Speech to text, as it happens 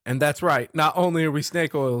And that's right. Not only are we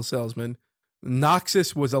snake oil salesmen,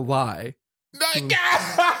 Noxus was a lie.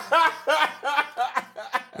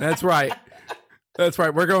 That's right. That's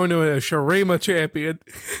right. We're going to a Shurima champion.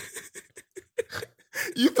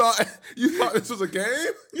 You thought this was a game?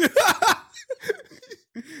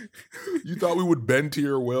 You thought we would bend to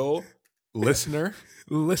your will, listener?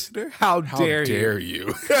 Listener, how dare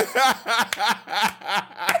you?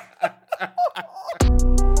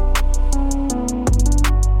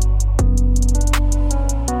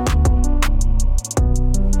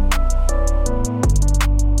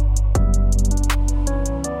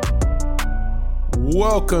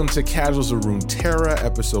 Welcome to Casuals of Runeterra,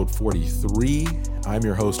 episode 43. I'm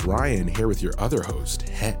your host, Ryan, here with your other host,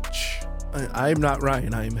 Hetch. I'm not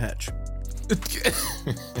Ryan, I am Hetch.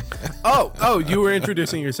 Oh, you were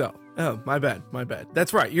introducing yourself. Oh, my bad.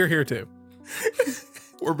 That's right, you're here too.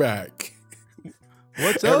 We're back.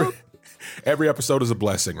 What's up? Every episode is a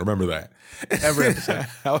blessing, remember that. Every episode.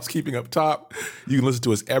 Housekeeping up top. You can listen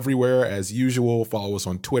to us everywhere as usual. Follow us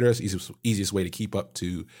on Twitter. It's the easiest way to keep up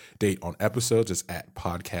to date on episodes. It's at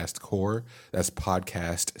Podcast Core. That's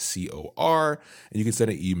Podcast COR. And you can send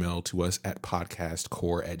an email to us at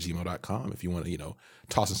podcastcore@gmail.com if you want to,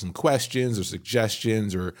 toss us some questions or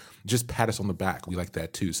suggestions or just pat us on the back. We like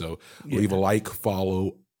that too. So leave a like,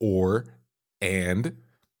 follow, and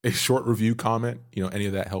a short review, comment. Any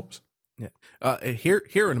of that helps. Yeah. Here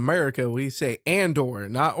in America, we say and or,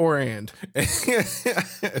 not or and.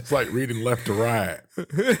 It's like reading left to right.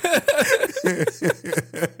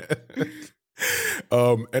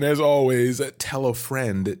 And as always, tell a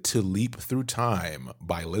friend to leap through time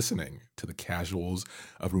by listening to the Casuals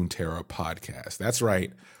of Runeterra podcast. That's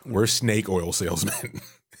right. We're snake oil salesmen.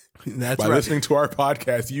 That's by right. listening to our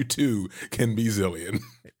podcast, you too can be Zillion.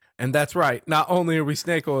 And that's right. Not only are we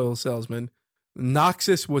snake oil salesmen,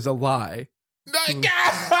 Noxus was a lie.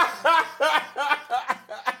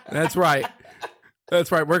 That's right. That's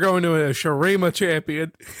right. We're going to a Shurima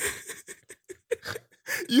champion.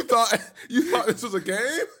 You thought this was a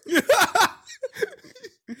game?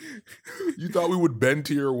 You thought we would bend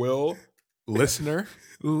to your will, listener?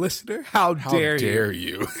 Listener, how dare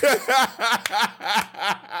you?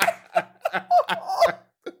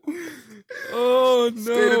 Oh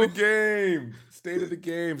no. State of the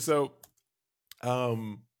game. So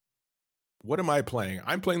what am I playing?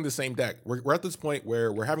 I'm playing the same deck. We're at this point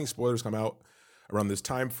where we're having spoilers come out around this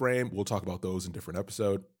time frame. We'll talk about those in different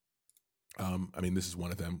episode. This is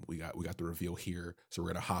one of them. We got the reveal here, so we're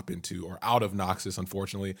gonna hop into or out of Noxus.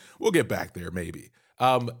 Unfortunately, we'll get back there maybe.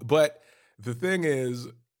 But the thing is,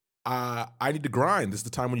 I need to grind. This is the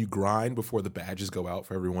time when you grind before the badges go out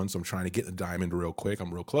for everyone. So I'm trying to get the diamond real quick.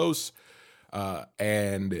 I'm real close,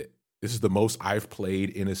 and this is the most I've played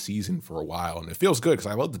in a season for a while, and it feels good because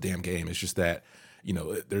I love the damn game. It's just that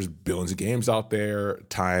there's billions of games out there.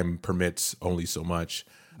 Time permits only so much,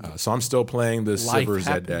 so I'm still playing the Silver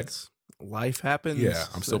Zed deck. Life happens. Yeah,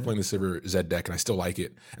 I'm still playing the Silver Zed deck, and I still like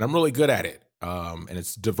it, and I'm really good at it. And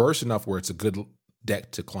it's diverse enough where it's a good deck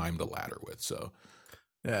to climb the ladder with. So,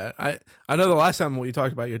 yeah, I know the last time we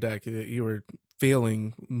talked about your deck, you were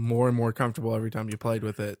feeling more and more comfortable every time you played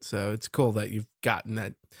with it. So it's cool that you've gotten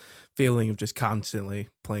that feeling of just constantly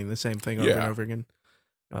playing the same thing over and over again.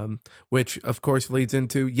 Which of course leads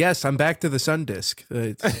into, yes, I'm back to the Sun Disc.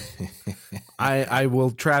 I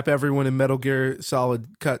will trap everyone in Metal Gear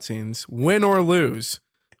Solid cutscenes, win or lose.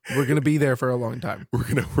 We're gonna be there for a long time. We're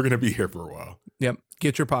gonna be here for a while. Yep.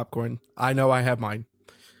 Get your popcorn. I know I have mine.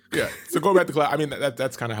 Yeah. So going back to class,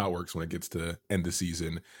 that's kind of how it works when it gets to end the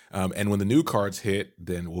season. And when the new cards hit,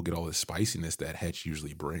 then we'll get all the spiciness that Hetch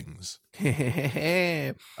usually brings.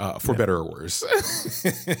 For better or worse.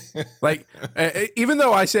 Like, even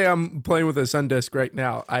though I say I'm playing with a Sun Disc right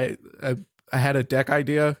now, I had a deck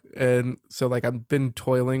idea, and so I've been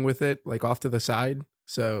toiling with it off to the side.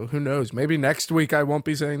 So who knows? Maybe next week I won't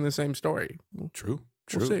be saying the same story. True.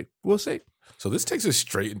 We'll see. So this takes us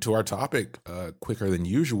straight into our topic, quicker than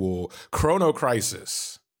usual. Chrono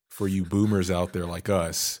Crisis. For you boomers out there like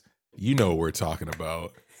us, you know what we're talking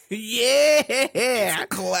about. Yeah, it's a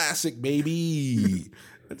classic, baby.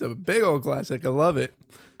 It's a big old classic. I love it.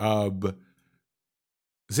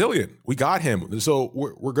 Zillion, we got him. So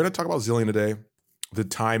we're going to talk about Zillion today. The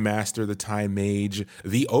Time Master, the Time Mage,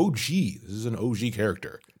 the OG. This is an OG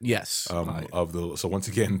character. Yes. So once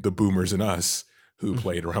again, the boomers and us who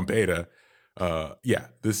played around beta.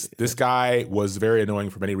 This guy was very annoying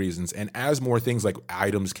for many reasons. And as more things like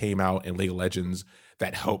items came out in League of Legends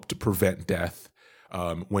that helped to prevent death,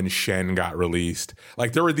 when Shen got released.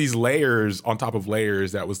 Like there were these layers on top of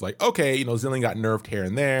layers that was like, okay, you know, Zilean got nerfed here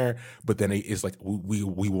and there, but then it's like we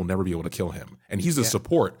will never be able to kill him. And he's a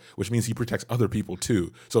support, which means he protects other people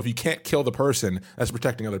too. So if you can't kill the person that's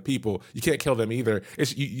protecting other people, you can't kill them either.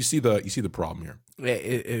 It's you see the problem here.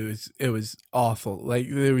 It was awful. Like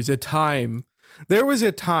there was a time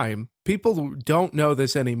people don't know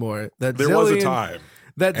this anymore. That there was a time.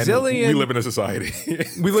 That and Zilean, we live in a society.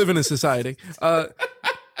 we live in a society.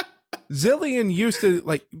 Zilean used to,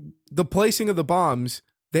 like, the placing of the bombs.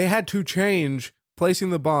 They had to change placing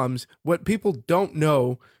the bombs. What people don't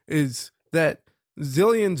know is that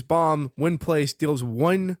Zilean's bomb, when placed, deals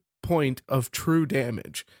 1 point of true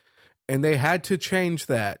damage, and they had to change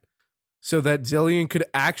that so that Zilean could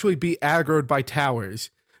actually be aggroed by towers.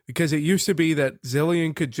 Because it used to be that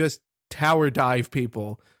Zilean could just tower dive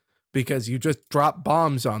people because you just drop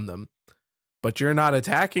bombs on them, but you're not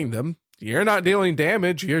attacking them. You're not dealing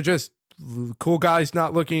damage. You're just cool guys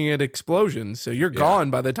not looking at explosions. So you're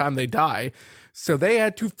gone by the time they die. So they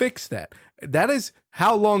had to fix that. That is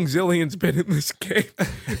how long Zilean's been in this game.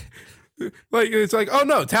 Like, it's like, oh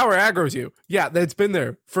no, tower aggroes you. Yeah, that's been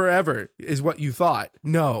there forever is what you thought.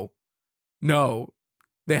 No,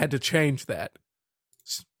 they had to change that.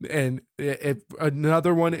 And if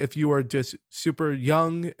another one, if you are just super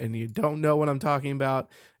young and you don't know what I'm talking about,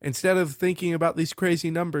 instead of thinking about these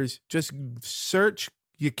crazy numbers, just search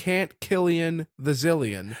 "you can't Killian the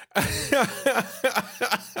Zilean"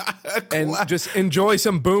 and just enjoy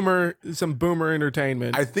some boomer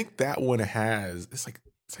entertainment. I think that one it's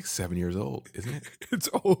like 7 years old, isn't it? It's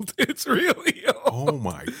old. It's really old. Oh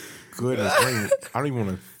my goodness! I don't even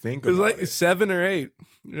want to think. It's like 7 or 8.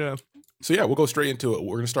 Yeah. So yeah, we'll go straight into it.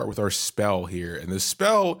 We're going to start with our spell here. And the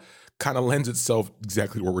spell kind of lends itself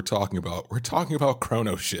exactly to what we're talking about. We're talking about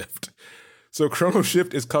Chrono Shift. So Chrono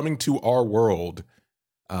Shift is coming to our world.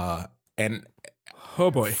 And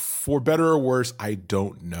oh boy, for better or worse, I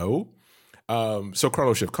don't know. So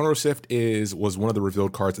Chrono Shift. Chrono Shift was one of the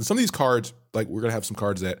revealed cards. And some of these cards, like we're going to have some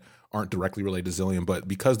cards that aren't directly related to Zilean, but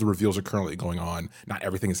because the reveals are currently going on, not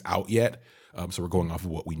everything is out yet. So we're going off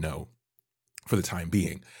of what we know for the time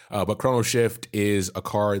being. But Chrono Shift is a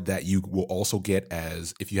card that you will also get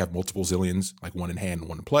as if you have multiple Zileans, like one in hand and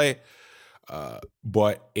one in play.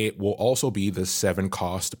 But it will also be the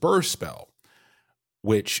 7-cost burst spell,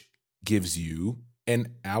 which gives you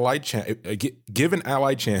an allied give an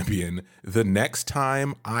allied champion the next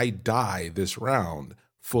time I die this round,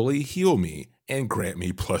 fully heal me and grant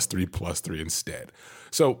me +3/+3 instead.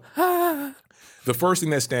 So the first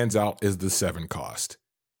thing that stands out is the 7 cost.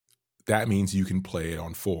 That means you can play it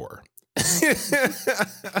on 4.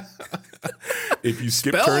 If you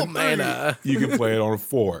skip Spell turn mana, you can play it on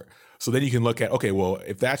 4. So then you can look at, okay, well,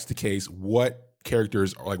 if that's the case, what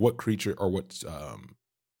characters or like what creature or what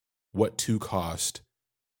 2-cost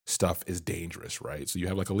stuff is dangerous, right? So you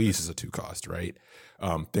have like Elise as a 2-cost, right?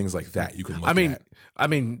 Things like that you can look at. I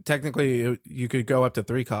mean, technically you could go up to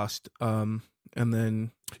 3-cost, and then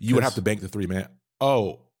you would have to bank the 3 mana.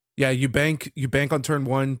 Oh, yeah, you bank on turn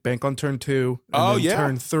 1, bank on turn 2, and then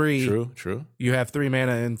turn 3. True. You have 3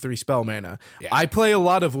 mana and 3 spell mana. Yeah. I play a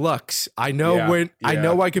lot of Lux. I know I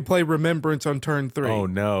know I could play Remembrance on turn 3. Oh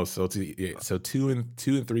no, so 2 and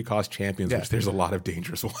 3 cost champions, which there's a lot of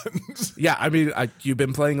dangerous ones. Yeah, I mean, you've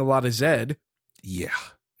been playing a lot of Zed. Yeah.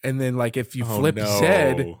 And then, like, if you flip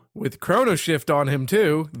Zed with Chrono Shift on him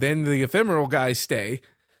too, then the ephemeral guys stay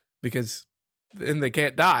because then they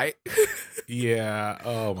can't die. Yeah.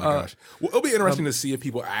 Oh my gosh. Well, it'll be interesting to see if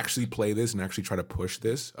people actually play this and actually try to push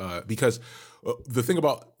this. Because the thing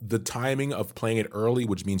about the timing of playing it early,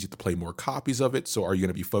 which means you have to play more copies of it. So are you going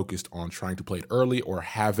to be focused on trying to play it early or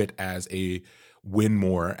have it as a win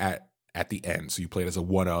more at the end? So you play it as a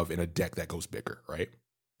one of in a deck that goes bigger, right?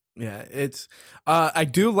 Yeah, it's I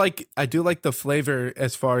do like the flavor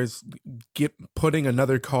as far as putting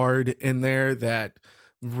another card in there that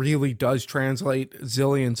really does translate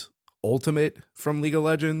Zilean's ultimate from League of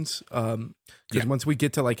Legends. Because once we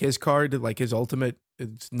get to like his card, like his ultimate,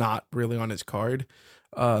 it's not really on his card.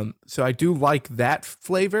 So I do like that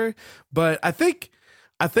flavor, but I think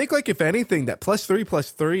like if anything, that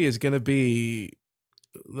 +3/+3 is gonna be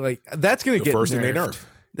like that's gonna get first nerfed. thing they nerf.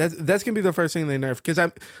 That's gonna be the first thing they nerf because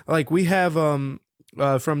I'm like we have from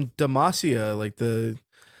Demacia like the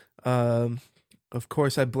of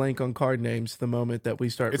course I blank on card names the moment that we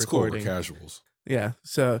start recording. It's cool, we're casuals. Yeah.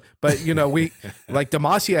 So, but you know, we like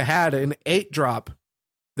Demacia had an 8-drop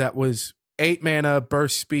that was 8 mana,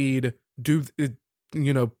 burst speed, can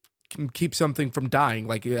keep something from dying.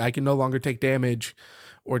 Like I can no longer take damage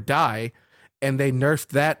or die. And they nerfed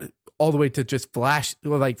that all the way to just flash,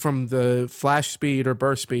 like from the flash speed or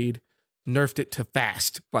burst speed, nerfed it to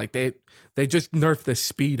fast. Like they just nerfed the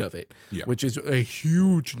speed of it, which is a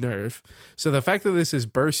huge nerf. So the fact that this is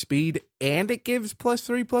burst speed and it gives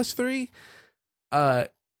 +3/+3,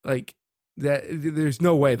 like that, there's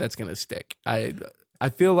no way that's gonna stick. I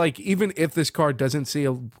feel like even if this card doesn't see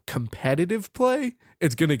a competitive play,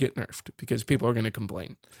 it's gonna get nerfed because people are gonna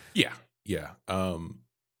complain. Yeah.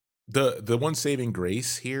 The one saving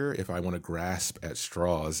grace here, if I want to grasp at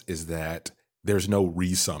straws, is that there's no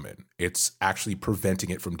resummon. It's actually preventing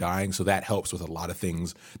it from dying. So that helps with a lot of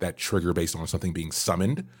things that trigger based on something being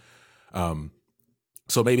summoned.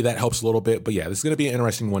 So maybe that helps a little bit. But yeah, this is going to be an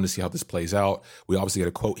interesting one to see how this plays out. We obviously get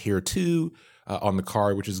a quote here too on the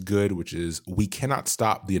card, which is good, which is, "We cannot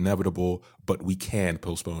stop the inevitable, but we can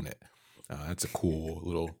postpone it." That's a cool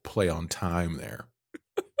little play on time there.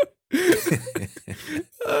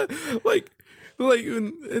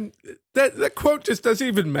 And that quote just doesn't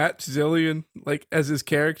even match Zilean like as his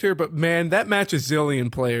character, but man, that matches Zilean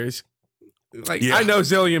players. Like I know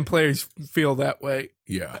Zilean players feel that way.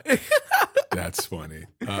 Yeah, that's funny.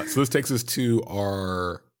 So this takes us to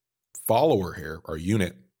our follower here, our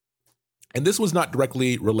unit, and this was not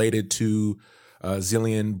directly related to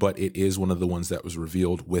Zilean, but it is one of the ones that was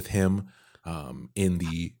revealed with him. In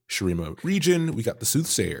the Shurima region, we got the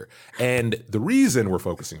Soothsayer. And the reason we're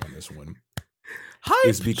focusing on this one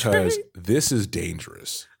is because this is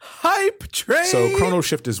dangerous. Hype train. So Chrono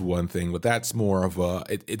Shift is one thing, but that's more of a,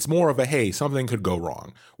 it's more of a, hey, something could go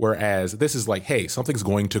wrong. Whereas this is like, hey, something's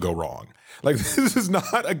going to go wrong. Like, this is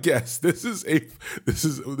not a guess. This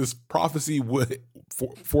prophecy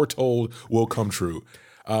foretold will come true.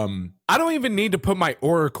 I don't even need to put my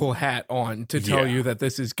Oracle hat on to tell you that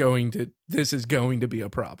this is going to be a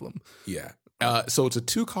problem. Yeah. So it's a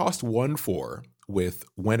 2-cost 1/4 with,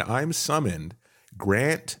 when I'm summoned,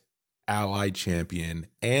 grant allied champion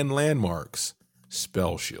and landmarks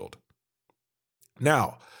spell shield.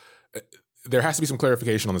 Now, there has to be some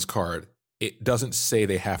clarification on this card. It doesn't say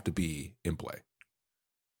they have to be in play.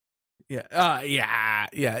 Yeah.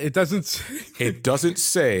 It doesn't. It doesn't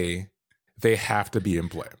say they have to be in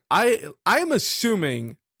play. I'm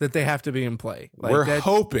assuming that they have to be in play. Like, we're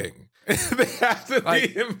hoping they have to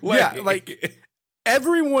be in play. Yeah, like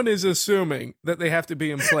everyone is assuming that they have to be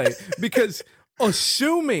in play because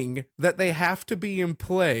assuming that they have to be in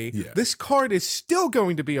play, this card is still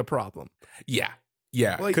going to be a problem. Yeah.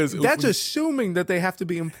 Like, that's assuming that they have to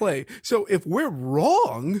be in play. So if we're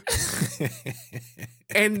wrong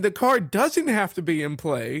and the card doesn't have to be in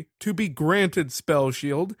play to be granted spell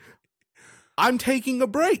shield, I'm taking a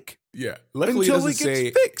break. Yeah. Luckily, until it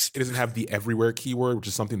gets fixed. It doesn't have the everywhere keyword, which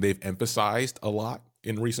is something they've emphasized a lot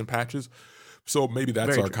in recent patches. So maybe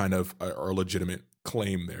that's our kind of our legitimate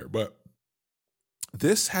claim there. But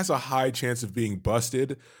this has a high chance of being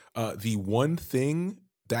busted. The one thing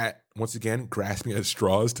that, once again, grasping at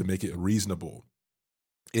straws to make it reasonable,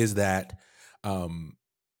 is that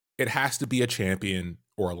it has to be a champion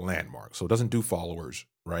or a landmark. So it doesn't do followers,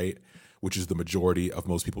 right? Which is the majority of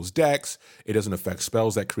most people's decks. It doesn't affect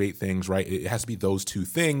spells that create things, right? It has to be those two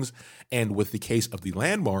things. And with the case of the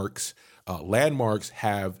landmarks, landmarks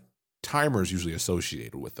have timers usually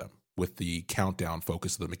associated with them, with the countdown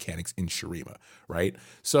focus of the mechanics in Shurima, right?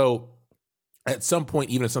 So at some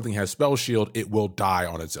point, even if something has spell shield, it will die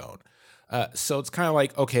on its own. So it's kind of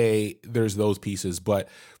like, okay, there's those pieces, but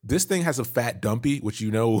this thing has a fat dumpy, which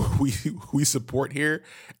we support here,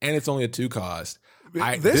 and it's only a 2-cost.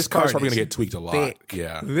 This card's probably going to get tweaked a lot. Thick.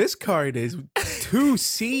 Yeah. This card is 2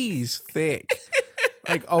 C's thick.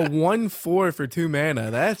 Like a 1/4 for 2 mana.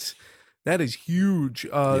 That is huge.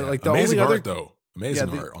 Like the amazing only art, though.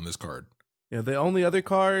 Amazing art on this card. Yeah, the only other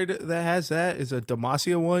card that has that is a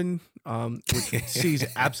Demacia one, which sees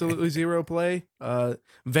absolutely 0 play.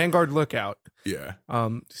 Vanguard Lookout. Yeah.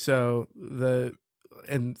 And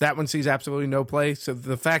that one sees absolutely no play. So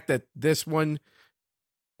the fact that this one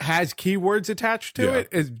has keywords attached to it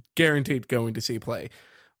is guaranteed going to see play.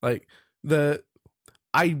 Like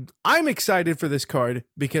I'm excited for this card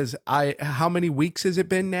because how many weeks has it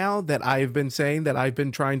been now that I've been saying that I've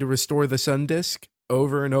been trying to restore the Sun Disc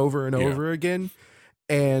over and over and over again,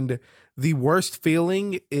 and the worst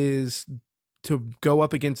feeling is to go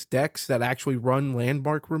up against decks that actually run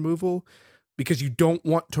landmark removal, because you don't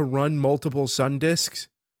want to run multiple Sun Discs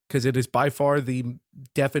because it is by far the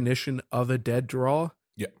definition of a dead draw.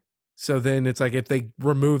 So then it's like, if they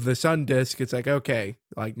remove the Sun Disc, it's like, okay,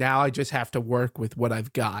 like now I just have to work with what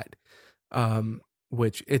I've got,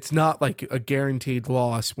 which it's not like a guaranteed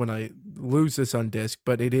loss when I lose the Sun Disc,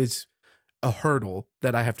 but it is a hurdle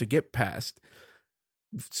that I have to get past.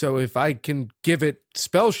 So if I can give it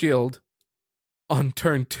Spell Shield on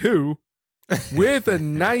turn 2 with a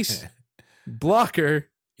nice blocker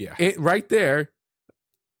right there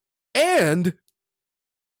and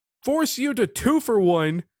force you to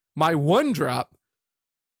 2-for-1 my 1-drop,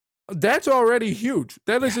 that's already huge.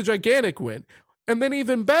 That is a gigantic win. And then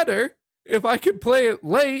even better, if I could play it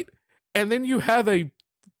late and then you have a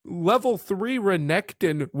level 3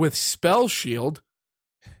 Renekton with Spell Shield.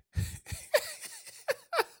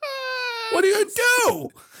 What do you do?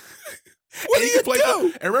 What do you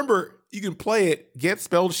do? And remember, you can play it, get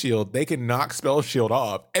Spell Shield, they can knock Spell Shield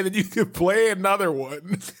off, and then you can play another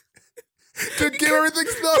one to give everything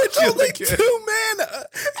Spell Shield. It's only 2 mana.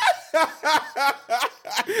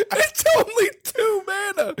 It's only 2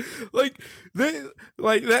 mana.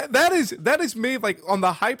 That is me like on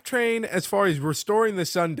the hype train as far as restoring the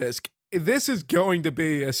Sun Disc. This is going to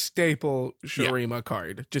be a staple Shurima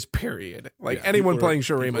card, just period. Like anyone playing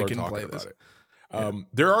Shurima can play this.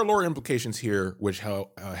 There are lore implications here, which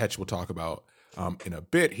Hetch will talk about in a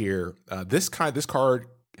bit here. This card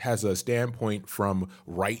has a standpoint from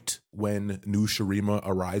right when new Shurima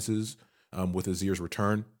arises with Azir's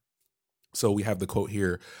return. So we have the quote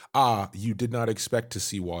here, you did not expect to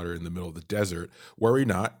see water in the middle of the desert. Worry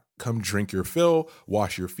not. Come drink your fill,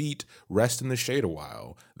 wash your feet, rest in the shade a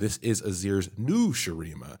while. This is Azir's new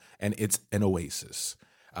Shurima, and it's an oasis,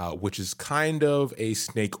 which is kind of a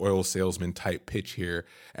snake oil salesman type pitch here,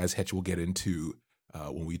 as Hetch will get into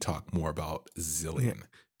when we talk more about Zilean.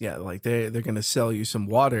 Yeah, like they're going to sell you some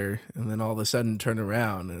water, and then all of a sudden turn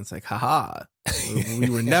around, and it's like, haha, we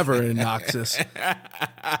were never in Noxus.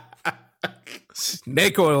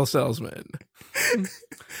 Snake oil salesman.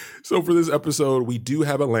 So for this episode, we do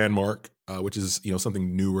have a landmark, which is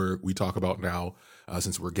something newer we talk about now,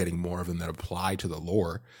 since we're getting more of them that apply to the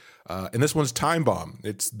lore. And this one's Time Bomb.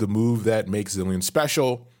 It's the move that makes Zilean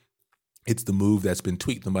special. It's the move that's been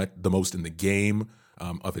tweaked the most in the game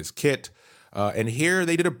of his kit. And here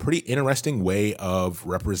they did a pretty interesting way of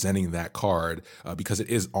representing that card because it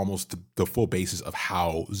is almost the full basis of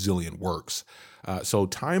how Zilean works. So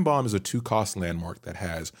Time Bomb is a 2-cost landmark that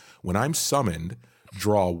has, when I'm summoned,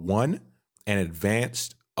 draw 1 and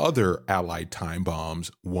advanced other allied Time Bombs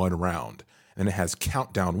 1 round. And it has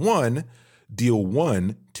Countdown 1, deal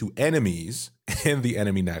 1 to enemies in the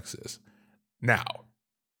enemy nexus. Now,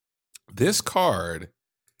 this card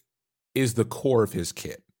is the core of his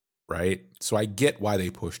kit, right? So I get why they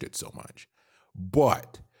pushed it so much.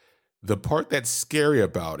 But the part that's scary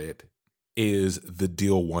about it is the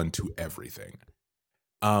deal 1 to everything.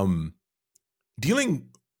 Dealing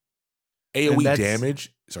AoE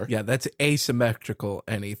damage. Sorry. Yeah, that's asymmetrical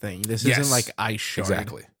anything. This isn't like Ice Shard.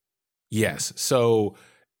 Exactly. Yes. So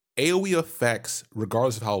AoE effects,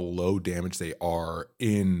 regardless of how low damage they are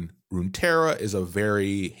in Runeterra, is a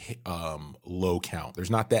very low count.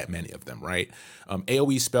 There's not that many of them, right?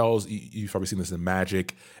 AoE spells, you've probably seen this in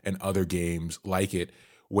Magic and other games like it,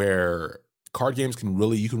 where card games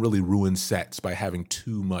you can really ruin sets by having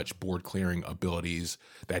too much board clearing abilities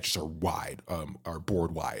that just are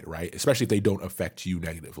board wide, right? Especially if they don't affect you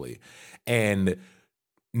negatively. And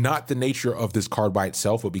not the nature of this card by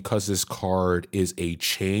itself, but because this card is a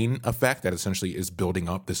chain effect that essentially is building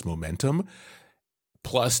up this momentum,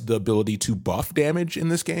 plus the ability to buff damage in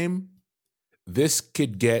this game, this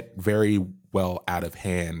could get very well out of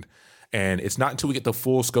hand. And it's not until we get the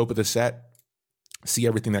full scope of the set, see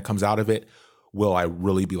everything that comes out of it, will I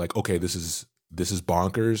really be like, okay, this is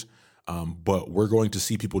bonkers. But we're going to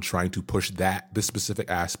see people trying to push this specific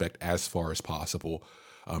aspect as far as possible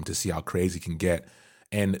to see how crazy it can get.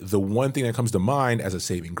 And the one thing that comes to mind as a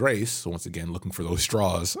saving grace, so once again, looking for those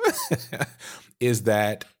straws, is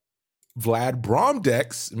that Vlad Braum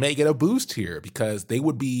decks may get a boost here because they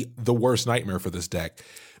would be the worst nightmare for this deck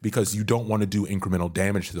because you don't want to do incremental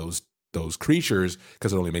damage to those creatures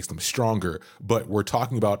because it only makes them stronger. But we're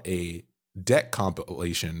talking about a deck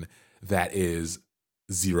compilation that is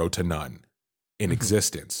 0 to none in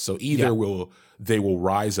existence. So either they will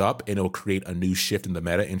rise up and it'll create a new shift in the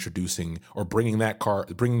meta, introducing or bringing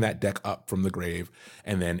that deck up from the grave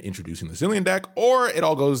and then introducing the Zilean deck, or it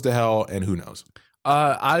all goes to hell and who knows.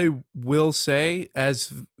 I will say,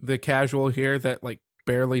 as the casual here that like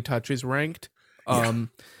barely touches ranked,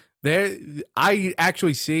 there I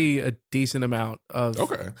actually see a decent amount of.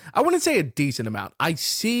 Okay, I wouldn't say a decent amount. I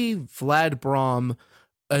see Vlad Braum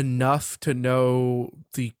enough to know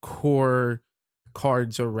the core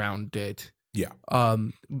cards around it. Yeah.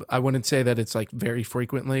 I wouldn't say that it's like very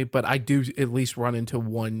frequently, but I do at least run into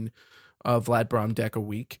one Vlad Braum deck a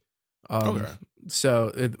week. Okay.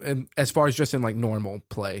 So, and as far as just in like normal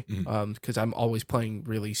play, because I'm always playing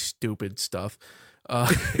really stupid stuff.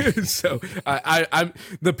 So I'm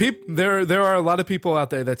the people there are a lot of people out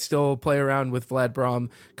there that still play around with Vlad Braum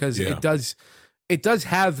because it does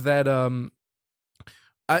have that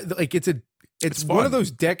it's one of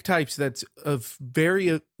those deck types that's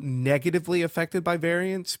very negatively affected by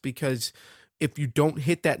variance, because if you don't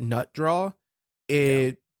hit that nut draw,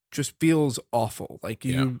 it just feels awful. Like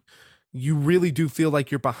you really do feel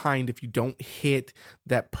like you're behind if you don't hit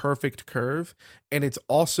that perfect curve. And it's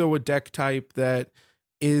also a deck type that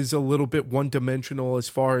is a little bit one-dimensional as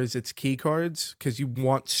far as its key cards, because you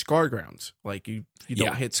want Scar Grounds. Like you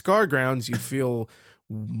don't hit Scar Grounds, you feel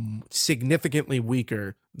significantly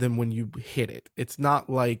weaker than when you hit it. It's not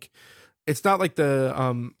like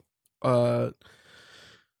the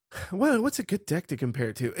what's a good deck to compare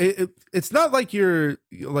it to? It's not like your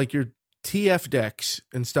TF decks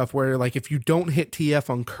and stuff where, like, if you don't hit TF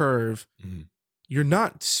on curve, you're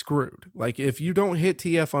not screwed. Like, if you don't hit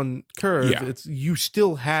TF on curve, you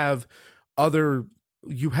still have other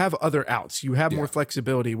outs. You have more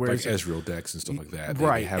flexibility. Whereas like Ezreal decks and stuff like that.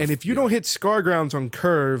 Right. And if you don't hit Scar Grounds on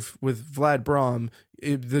curve with Vlad Braum,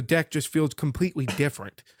 the deck just feels completely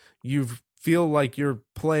different. You feel like you're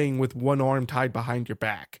playing with one arm tied behind your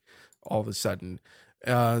back all of a sudden,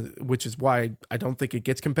 which is why I don't think it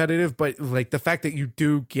gets competitive. But like the fact that you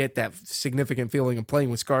do get that significant feeling of playing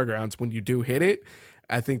with Scar Grounds when you do hit it,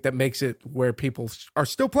 I think that makes it where people are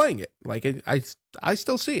still playing it. Like I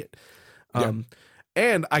still see it.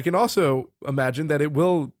 And I can also imagine that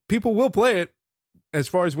people will play it as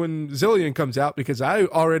far as when Zilean comes out, because I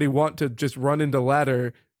already want to just run into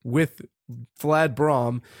ladder with Vlad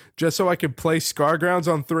Braum just so I can play Scar Grounds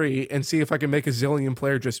on 3 and see if I can make a Zilean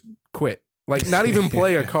player just quit. Like, not even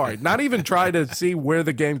play a card, not even try to see where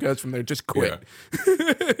the game goes from there, just quit.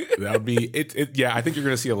 That would be it. Yeah, I think you're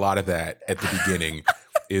going to see a lot of that at the beginning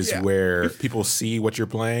is where people see what you're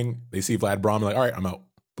playing. They see Vlad Braum, like, all right, I'm out.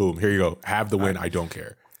 Boom, here you go. Have the win. I don't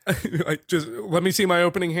care. Like, just let me see my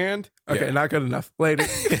opening hand. Okay, not good enough. Later.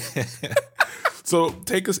 So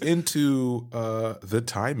take us into the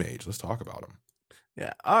Time Mage. Let's talk about him.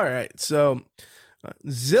 Yeah. All right. So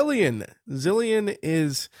Zilean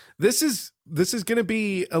is this is going to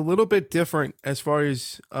be a little bit different as far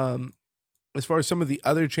as some of the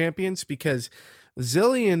other champions, because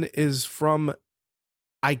Zilean is from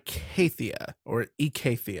Icathia or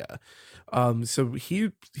Icathia. So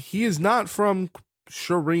he is not from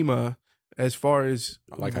Shurima as far as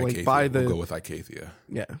like Icathia. We'll go with Icathia.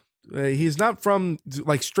 Yeah. He's not from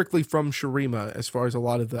like strictly from Shurima as far as a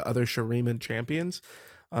lot of the other Shuriman champions.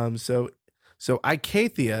 So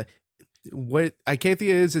Icathia, what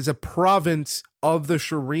Icathia is a province of the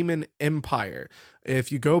Shuriman Empire.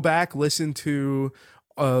 If you go back, listen to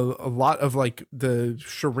a lot of like the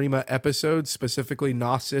Shurima episodes, specifically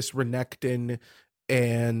Gnosis, Renekton,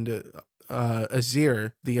 and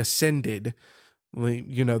Azir, the Ascended.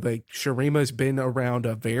 You know, the Shurima's been around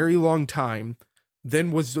a very long time,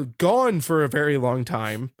 then was gone for a very long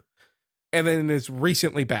time, and then is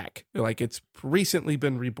recently back. Like, it's recently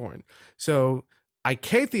been reborn. So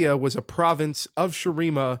Icathia was a province of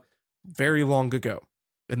Shurima very long ago,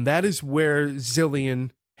 and that is where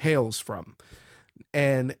Zilean hails from.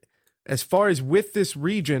 And as far as with this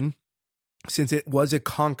region, since it was a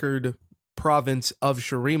conquered province of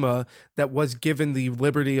Shurima that was given the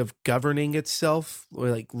liberty of governing itself, or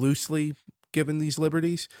like loosely given these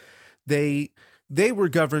liberties, they were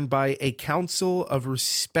governed by a council of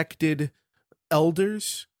respected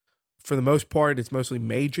elders. For the most part, it's mostly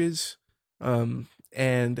mages.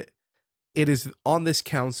 And it is on this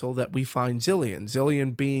council that we find Zilean.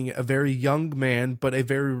 Zilean being a very young man, but a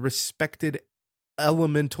very respected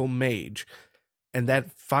elemental mage. And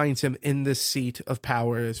that finds him in this seat of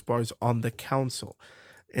power as far as on the council.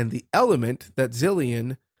 And the element that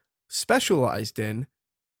Zilean specialized in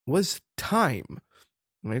was time.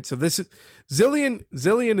 Right? So this is Zilean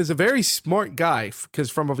is a very smart guy,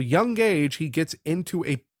 because from a young age, he gets into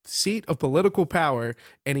a seat of political power,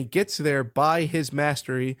 and he gets there by his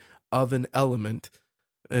mastery of an element.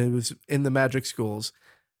 It was in the magic schools.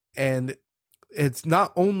 And it's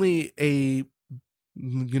not only an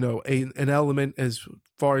element as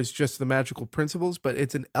far as just the magical principles, but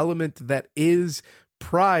it's an element that is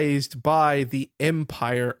prized by the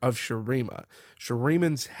Empire of Shurima.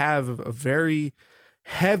 Shurimans have a very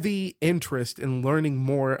heavy interest in learning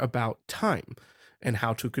more about time and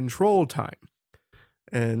how to control time,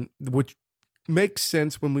 and which makes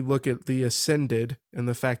sense when we look at the Ascended and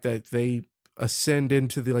the fact that they ascend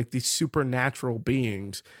into these supernatural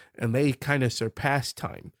beings, and they kind of surpass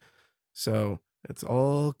time. So it's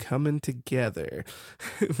all coming together.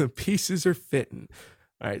 The pieces are fitting.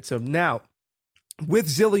 All right. So now, with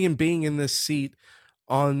Zilean being in this seat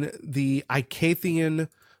on the Icathian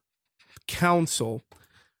Council.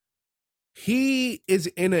 He is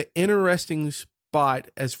in an interesting spot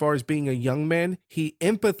as far as being a young man. He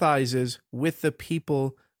empathizes with the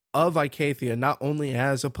people of Icathia, not only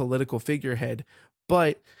as a political figurehead,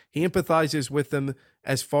 but he empathizes with them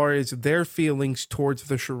as far as their feelings towards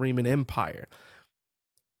the Shuriman Empire.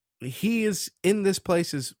 He is in this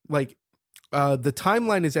place is like the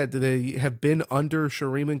timeline is that they have been under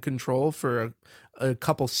Shuriman control for a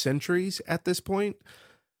couple centuries at this point,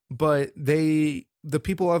 but the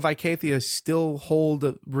people of Icathia still hold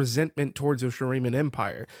a resentment towards the Shuriman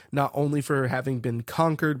Empire, not only for having been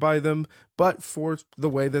conquered by them, but for the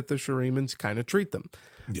way that the Shurimans kind of treat them.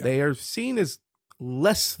 Yeah. They are seen as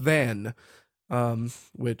less than,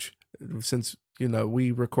 which, since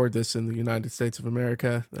we record this in the United States of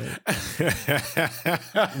America,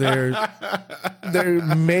 there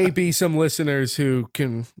may be some listeners who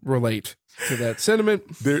can relate to that sentiment.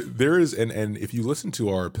 There is, and if you listen to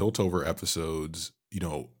our Piltover episodes,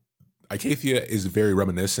 Icathia is very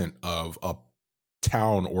reminiscent of a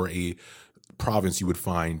town or a province you would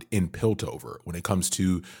find in Piltover when it comes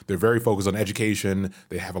to, they're very focused on education.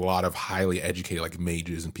 They have a lot of highly educated like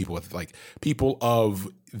mages and people with like people of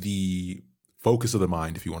the focus of the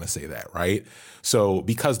mind, if you want to say that, right? So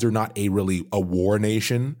because they're not a war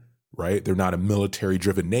nation, right? They're not a military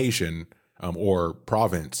driven nation or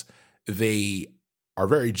province. They are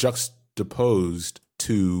very juxtaposed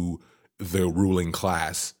to the ruling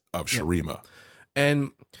class of Shurima.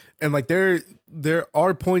 And like there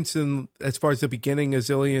are points in as far as the beginning of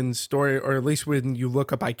Zilean's story, or at least when you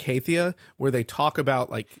look up Icathia, where they talk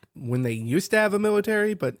about like when they used to have a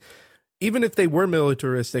military, but even if they were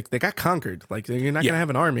militaristic, they got conquered. Like you're not going to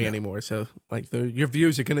have an army anymore. So like your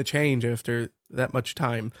views are going to change after that much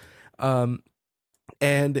time.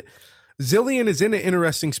 And Zilean is in an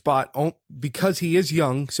interesting spot because he is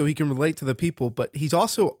young, so he can relate to the people, but he's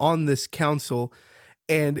also on this council,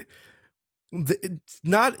 and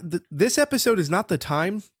this episode is not the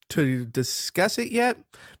time to discuss it yet.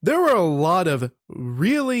 There were a lot of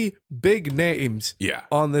really big names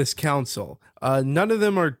on this council. None of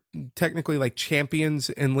them are technically like champions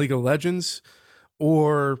in League of Legends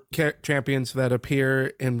or champions that appear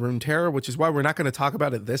in Runeterra, which is why we're not going to talk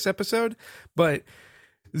about it this episode. But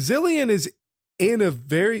Zilean is in a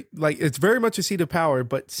it's very much a seat of power,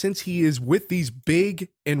 but since he is with these big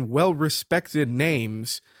and well-respected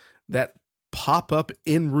names that pop up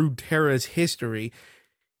in Runeterra's history,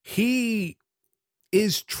 he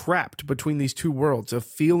is trapped between these two worlds of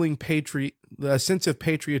feeling a sense of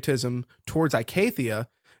patriotism towards Icathia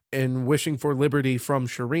and wishing for liberty from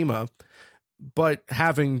Shurima, but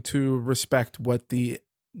having to respect what the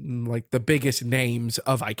biggest names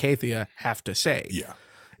of Icathia have to say. Yeah.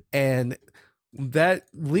 And that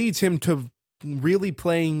leads him to really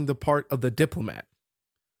playing the part of the diplomat.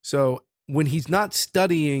 So when he's not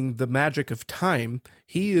studying the magic of time,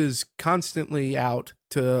 he is constantly out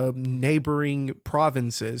to neighboring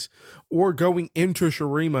provinces or going into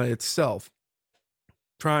Shurima itself,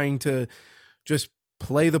 trying to just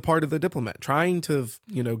play the part of the diplomat, trying to,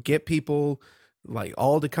 get people like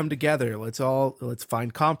all to come together. Let's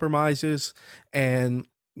find compromises. And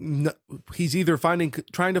he's either trying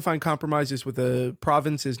to find compromises with the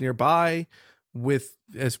provinces nearby,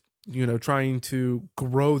 trying to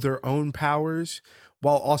grow their own powers,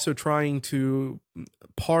 while also trying to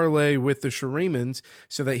parlay with the Shurimans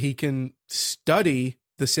so that he can study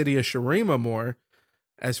the city of Shurima more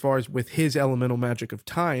as far as with his elemental magic of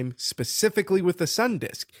time, specifically with the Sun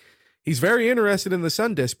Disk. He's very interested in the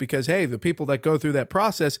Sun Disk because, hey, the people that go through that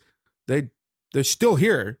process, they're still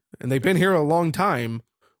here and they've been here a long time.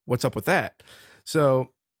 What's up with that? So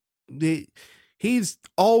he's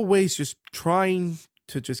always just trying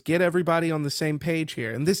to just get everybody on the same page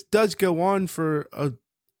here. And this does go on for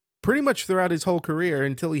pretty much throughout his whole career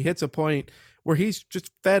until he hits a point where he's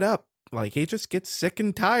just fed up. Like he just gets sick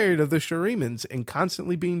and tired of the Shurimans and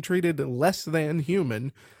constantly being treated less than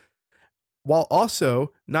human, while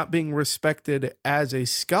also not being respected as a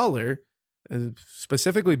scholar,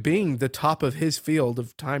 specifically being the top of his field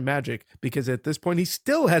of time magic, because at this point he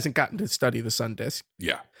still hasn't gotten to study the Sun Disk.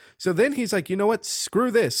 Yeah. So then he's like, you know what?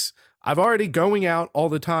 Screw this. I've already going out all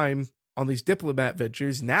the time on these diplomat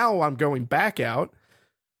ventures. Now I'm going back out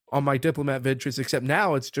on my diplomat ventures, except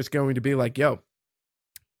now it's just going to be like,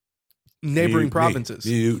 neighboring provinces.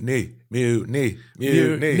 Mutiny.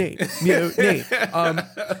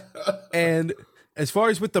 And as far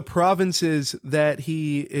as with the provinces that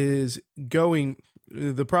he is going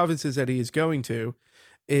to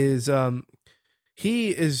is he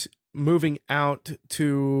is moving out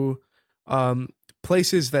to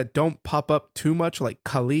places that don't pop up too much, like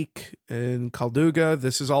Kalik and Kalduga.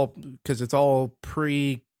 This is all because it's all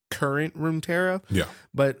pre-current Runeterra. Yeah.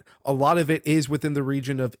 But a lot of it is within the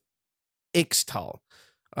region of Ixtal.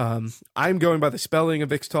 I'm going by the spelling of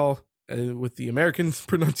Ixtal with the American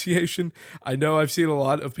pronunciation. I know I've seen a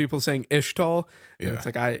lot of people saying Ishtal. And Yeah. it's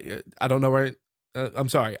like, I don't know where. I'm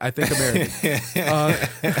sorry. I think American.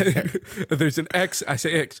 There's an X. I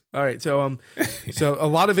say X. All right. So a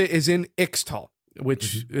lot of it is in Ixtal,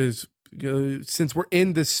 which is since we're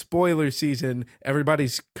in the spoiler season,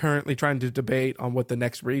 everybody's currently trying to debate on what the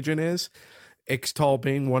next region is. Ixtal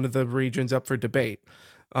being one of the regions up for debate.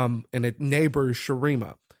 And it neighbors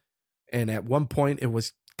Shurima. And at one point, it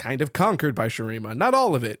was kind of conquered by Shurima. Not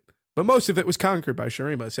all of it, but most of it was conquered by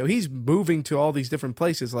Shurima. So he's moving to all these different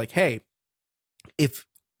places like, hey, if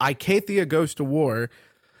Icathia goes to war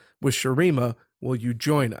with Shurima, will you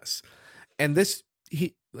join us? And this,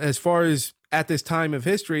 as far as at this time of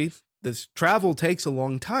history, this travel takes a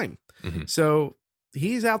long time. Mm-hmm. So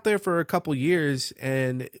he's out there for a couple years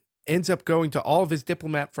and ends up going to all of his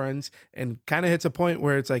diplomat friends and kind of hits a point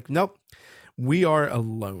where it's like, nope, we are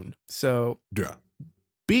alone. So Yeah.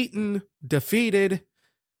 beaten, defeated,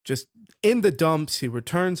 just in the dumps, he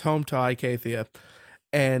returns home to Icathia.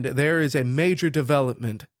 And there is a major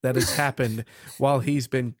development that has happened while he's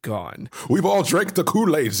been gone. We've all drank the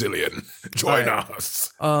Kool-Aid, Zillion. Join Right.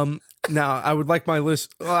 us. Now, I would like I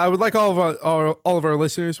would like all of our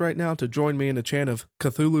listeners right now to join me in a chant of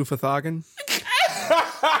Cthulhu Fathagan.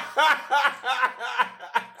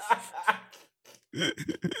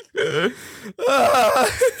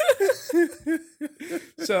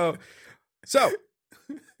 So,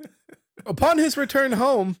 upon his return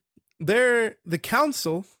home, the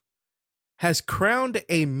council has crowned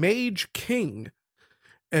a mage king.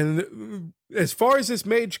 And as far as this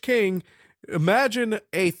mage king, imagine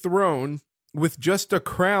a throne with just a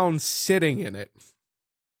crown sitting in it.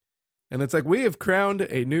 And it's like, we have crowned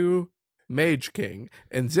a new mage king.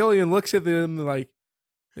 And Zillion looks at them like,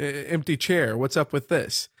 empty chair, what's up with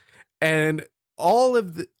this? And all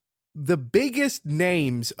of the biggest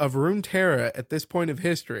names of Runeterra at this point of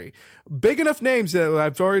history, big enough names that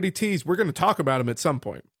I've already teased, we're going to talk about them at some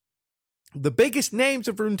point. The biggest names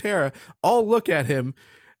of Runeterra all look at him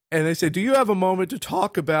and they say, do you have a moment to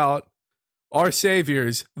talk about our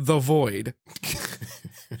saviors, the Void?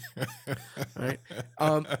 Right.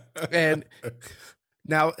 And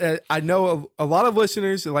now I know a lot of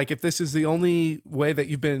listeners, like if this is the only way that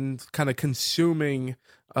you've been kind of consuming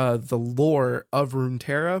the lore of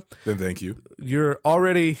Runeterra, Then thank you. you're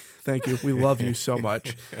already, thank you, we love you so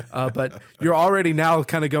much, but you're already now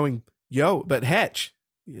kind of going, yo, but Hetch,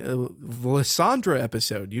 the Lysandra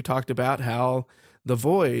episode, you talked about how the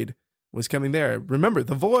Void was coming there. Remember,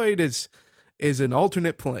 the Void is an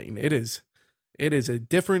alternate plane. It is a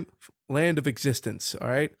different land of existence, all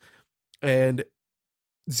right? And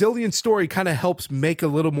Zillion's story kind of helps make a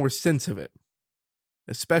little more sense of it,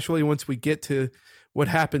 especially once we get to what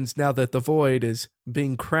happens now that the Void is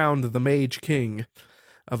being crowned the Mage King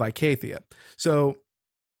of Icathia. So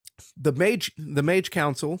the Mage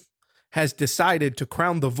Council has decided to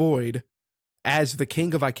crown the Void as the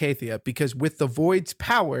King of Icathia because with the Void's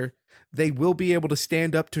power, they will be able to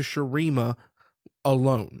stand up to Shurima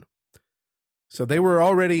alone. So they were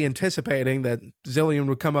already anticipating that Zillion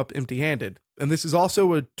would come up empty-handed. And this is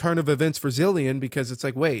also a turn of events for Zillion because it's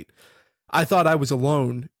like, wait, I thought I was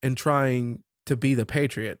alone in trying to be the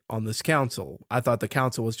Patriot on this council. I thought the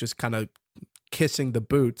council was just kind of kissing the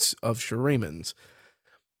boots of Shurimans.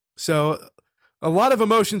 So a lot of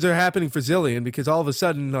emotions are happening for Zillion because all of a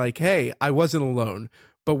sudden, like, hey, I wasn't alone.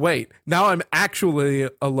 But wait, now I'm actually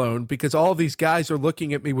alone because all these guys are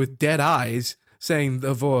looking at me with dead eyes saying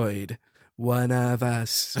the Void. One of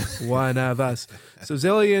us, one of us. So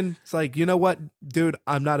Zillion, it's like, you know what, dude,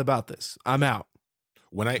 I'm not about this. I'm out.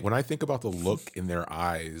 When I think about the look in their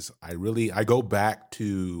eyes, I go back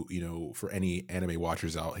to, you know, for any anime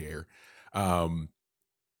watchers out here,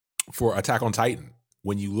 for Attack on Titan,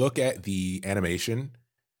 when you look at the animation,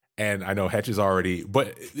 and I know Hetch is already,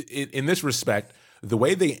 but in this respect, the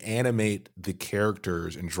way they animate the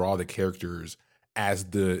characters and draw the characters as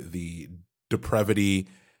the depravity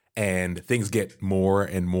and things get more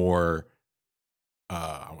and more,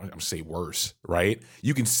 I'm gonna say worse, right?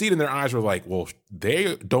 You can see it in their eyes. We're like, well,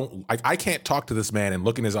 they don't. I can't talk to this man and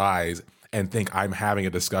look in his eyes and think I'm having a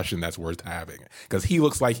discussion that's worth having because he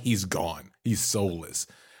looks like he's gone. He's soulless,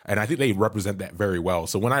 and I think they represent that very well.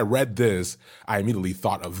 So when I read this, I immediately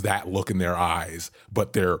thought of that look in their eyes,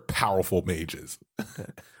 but they're powerful mages.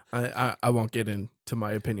 I won't get into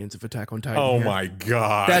my opinions of Attack on Titan. Oh here. my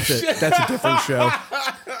god, That's a different show.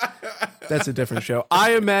 That's a different show.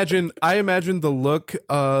 I imagine the look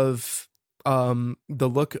of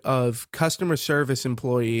customer service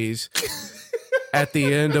employees at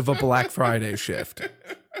the end of a Black Friday shift.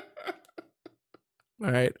 All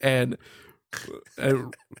right, and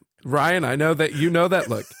Ryan, I know that you know that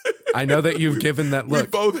look. I know that you've given that look. We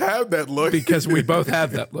both have that look because we both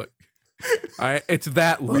have that look. All right, it's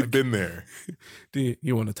that look. We've been there. Do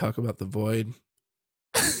you want to talk about the void?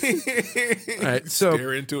 All right, so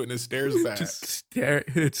stare into it and it stares back.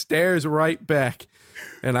 It stares right back,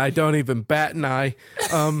 and I don't even bat an eye.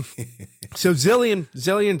 So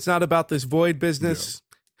Zillion's not about this void business,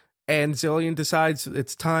 and Zillion decides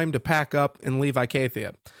it's time to pack up and leave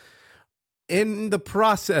Icathia. In the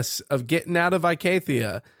process of getting out of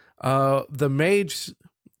Icathia, the Mage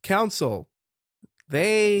Council,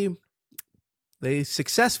 they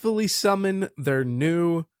successfully summon their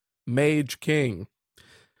new Mage King.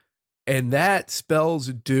 And that spells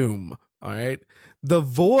doom, all right? The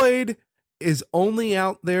void is only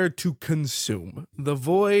out there to consume. The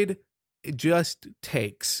void, it just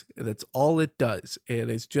takes. That's all it does. It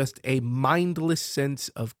is just a mindless sense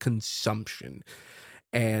of consumption.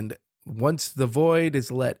 And once the void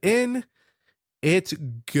is let in, it's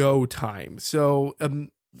go time. So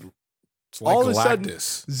it's like all of a sudden,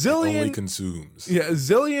 Zillion only consumes. Yeah,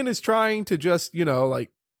 Zillion is trying to just,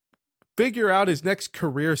 figure out his next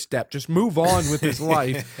career step, just move on with his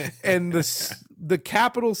life. And the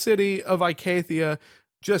capital city of Icathia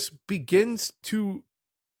just begins to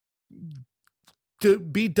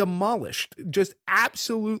be demolished, just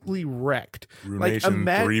absolutely wrecked. Ruination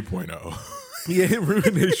 3.0. Yeah,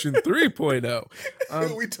 Ruination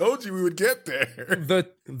 3.0. We told you we would get there.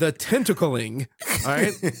 The tentacling, all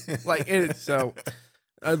right?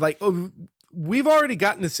 We've already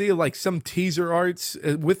gotten to see some teaser arts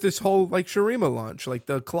with this whole Shurima launch, like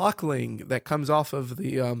the clockling that comes off of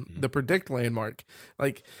the predict landmark.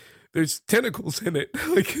 There's tentacles in it.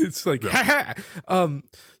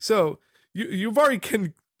 So you've already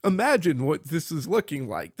can imagine what this is looking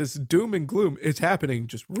like. This doom and gloom is happening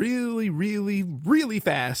just really, really, really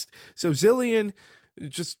fast. So Zillion,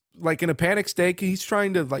 just in a panic state, he's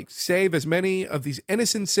trying to save as many of these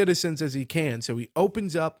innocent citizens as he can. So he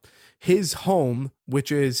opens up his home,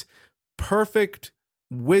 which is perfect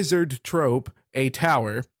wizard trope, a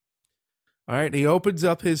tower. All right. He opens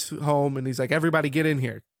up his home and he's like, everybody get in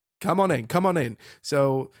here. Come on in.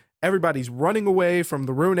 So everybody's running away from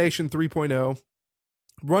the Ruination 3.0,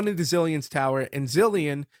 running to Zillion's tower, and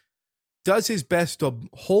Zillion does his best to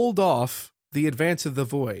hold off the advance of the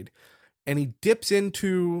void. And he dips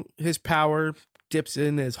into his power, dips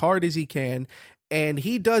in as hard as he can, and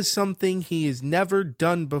he does something he has never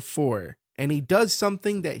done before. And he does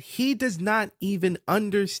something that he does not even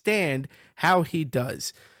understand how he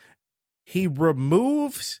does. He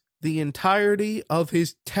removes the entirety of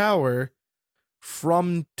his tower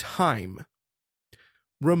from time.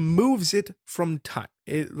 Removes it from time.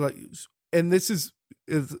 And this is...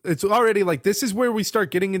 It's already this is where we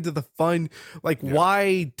start getting into the fun,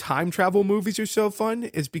 why time travel movies are so fun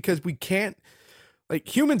is because we can't,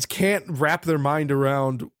 humans can't wrap their mind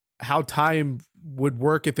around how time would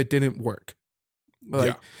work if it didn't work.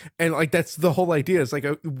 And that's the whole idea. It's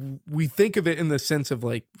we think of it in the sense of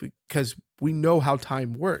because we know how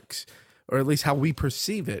time works, or at least how we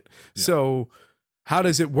perceive it. Yeah. So how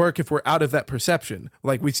does it work if we're out of that perception?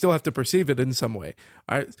 We still have to perceive it in some way.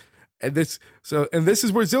 All right. And this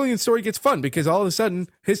is where Zillion's story gets fun, because all of a sudden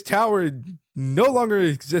his tower no longer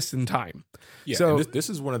exists in time. Yeah, so this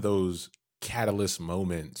is one of those catalyst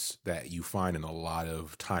moments that you find in a lot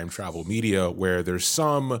of time travel media, where there's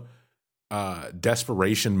some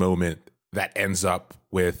desperation moment that ends up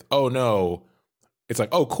with, oh no, it's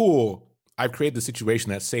oh cool, I've created the situation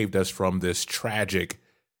that saved us from this tragic,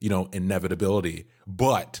 inevitability,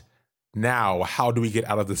 but now, how do we get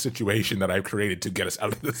out of the situation that I've created to get us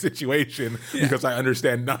out of the situation? Yeah. Because I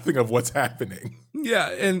understand nothing of what's happening. Yeah,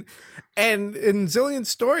 and in Zillion's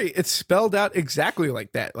story, it's spelled out exactly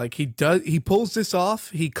like that. He pulls this off.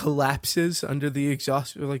 He collapses under the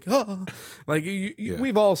exhaust.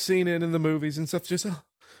 We've all seen it in the movies and stuff. Just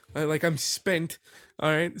I'm spent. All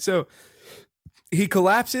right, so he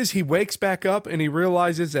collapses, he wakes back up, and he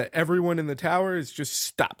realizes that everyone in the tower is just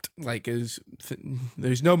stopped. There's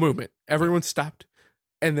no movement. Everyone's stopped.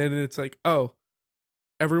 And then it's oh,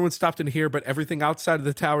 everyone stopped in here, but everything outside of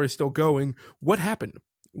the tower is still going. What happened?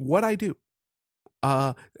 What'd I do?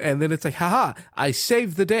 And then it's haha, I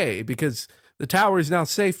saved the day because the tower is now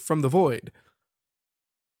safe from the void.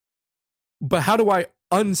 But how do I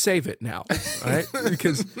unsave it now? All right?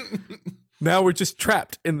 Because now we're just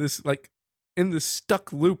trapped in this, in the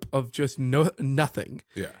stuck loop of just nothing.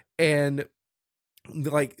 Yeah. And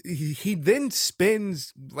like he then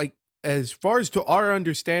spends, like, as far as to our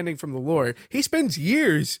understanding from the lore, he spends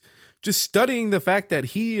years just studying the fact that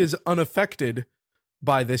he is unaffected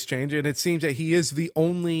by this change, and it seems that he is the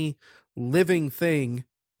only living thing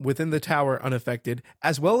within the tower unaffected,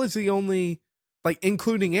 as well as the only, like,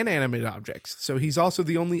 including inanimate objects. So he's also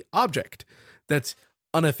the only object that's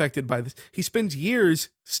unaffected by this. He spends years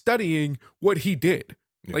studying what he did.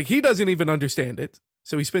 Yeah. Like, he doesn't even understand it.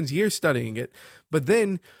 So he spends years studying it. But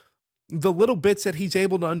then the little bits that he's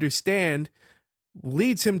able to understand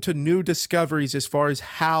leads him to new discoveries as far as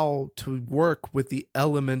how to work with the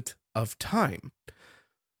element of time.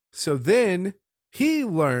 So then he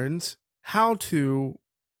learns how to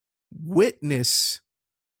witness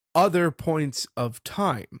other points of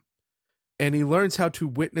time. And he learns how to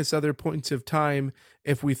witness other points of time.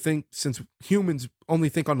 If we think, since humans only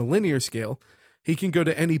think on a linear scale, he can go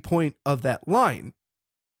to any point of that line.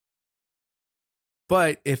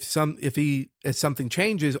 But if something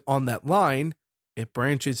changes on that line, it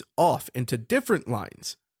branches off into different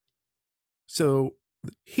lines. So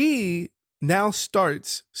he now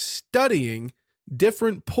starts studying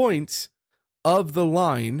different points of the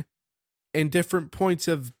line and different points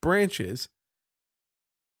of branches.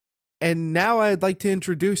 And now I'd like to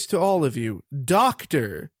introduce to all of you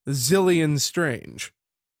Dr. Zillion Strange.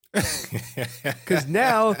 Because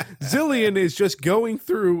now Zillion is just going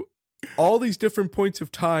through all these different points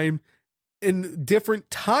of time in different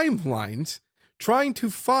timelines, trying to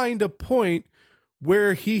find a point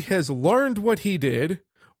where he has learned what he did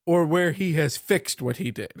or where he has fixed what he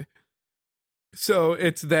did. So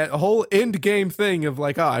it's that whole end game thing of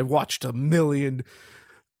like, I watched a million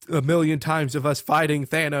times of us fighting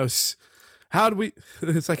Thanos.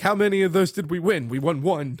 It's like, how many of those did we win? We won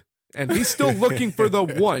one. And he's still looking for the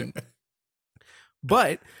one.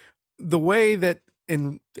 But the way that,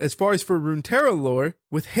 as far as for Runeterra lore,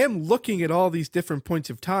 with him looking at all these different points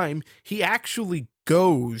of time, he actually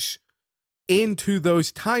goes into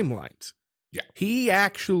those timelines. Yeah. He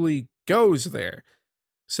actually goes there.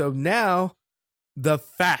 So now, the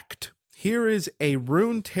fact. Here is a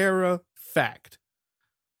Runeterra fact.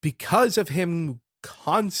 Because of him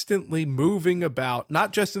constantly moving about,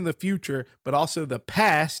 not just in the future, but also the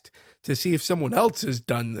past, to see if someone else has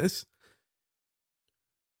done this,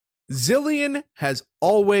 Zillion has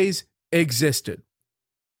always existed.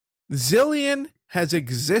 Zillion has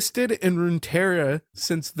existed in Runeterra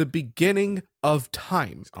since the beginning of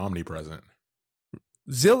time. It's omnipresent.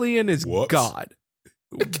 Zillion is God.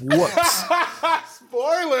 Whoops.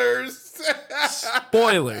 Spoilers.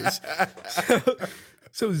 Spoilers.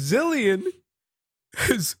 So Zillion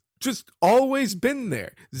has just always been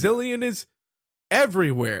there. Zillion is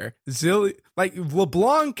everywhere. Like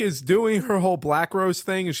LeBlanc is doing her whole Black Rose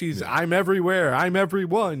thing, and she's, I'm everywhere, I'm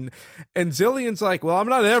everyone. And Zillion's like, well, I'm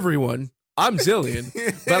not everyone. I'm Zillion,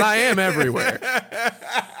 but I am everywhere.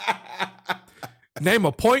 Name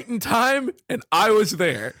a point in time, and I was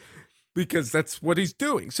there, because that's what he's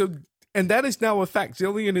doing. So, and that is now a fact.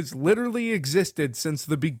 Zillion has literally existed since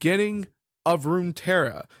the beginning of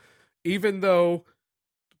Runeterra, even though,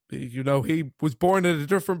 you know, he was born at a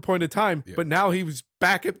different point of time, but now he was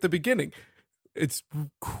back at the beginning. It's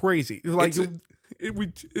crazy. Like,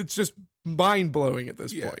 it's just mind blowing at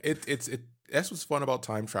this point. That's what's fun about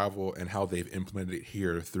time travel and how they've implemented it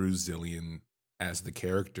here through Zillion as the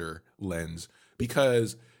character lens,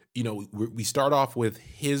 because, you know, we start off with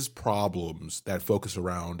his problems that focus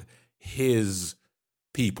around his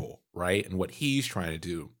people, right? And what he's trying to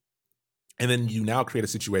do. And then you now create a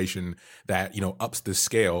situation that, you know, ups the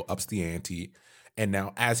scale, ups the ante. And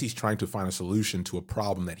now as he's trying to find a solution to a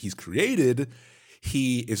problem that he's created,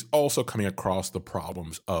 he is also coming across the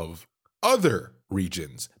problems of other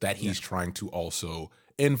regions that he's trying to also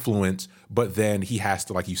influence. But then he has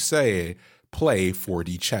to, like you say, play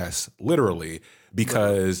 4D chess, literally,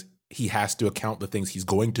 because he has to account the things he's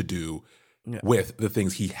going to do with the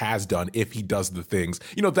things he has done if he does the things,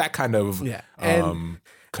 you know, that kind of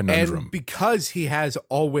conundrum. And because he has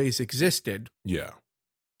always existed,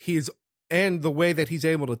 and the way that he's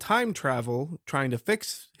able to time travel, trying to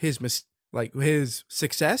fix his his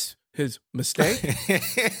success, his mistake,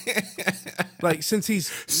 like since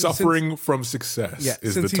he's suffering from success,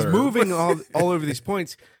 is since the he's term. moving all over these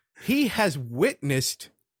points, he has witnessed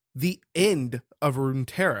the end of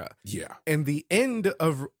Runeterra. Yeah, and the end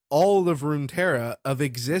of all of Runeterra, of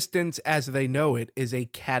existence as they know it, is a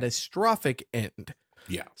catastrophic end.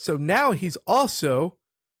 Yeah. So now he's also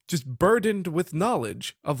just burdened with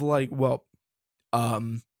knowledge of like, well,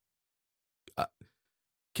 can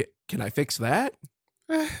I fix that?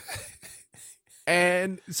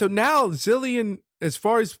 And so now Zillion, as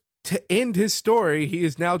far as to end his story, he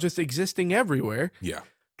is now just existing everywhere, Yeah.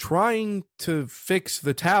 trying to fix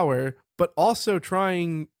the tower, but also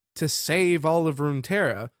trying to save all of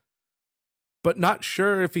Runeterra, but not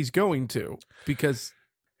sure if he's going to, because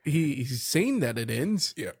he's seen that it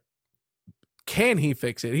ends. Yeah. Can he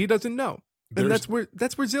fix it? He doesn't know. And There's-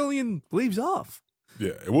 that's where Zilean leaves off.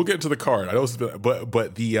 Yeah, and we'll get to the card. I know,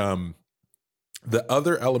 but the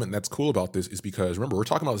other element that's cool about this is because remember we're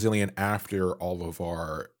talking about Zilean after all of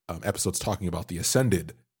our episodes talking about the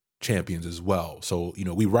Ascended champions as well. So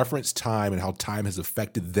we reference time and how time has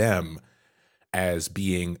affected them as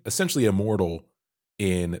being essentially immortal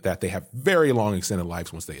in that they have very long extended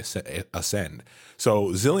lives once they ascend. So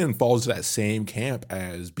Zilean falls into that same camp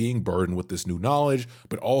as being burdened with this new knowledge,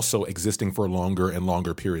 but also existing for longer and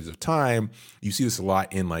longer periods of time. You see this a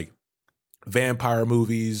lot in like vampire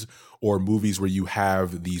movies or movies where you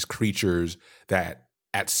have these creatures that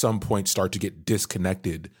at some point start to get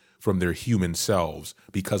disconnected from their human selves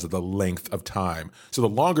because of the length of time. So the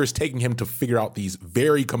longer it's taking him to figure out these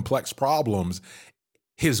very complex problems,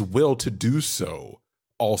 his will to do so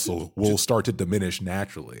also will start to diminish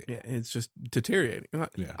naturally. Yeah, it's just deteriorating.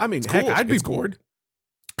 Yeah. I mean, It's heck, cool. I'd be It's cool. bored.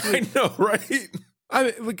 I know, right? I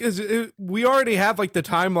mean, because we already have like the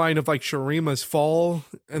timeline of like Shurima's fall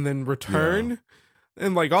and then return,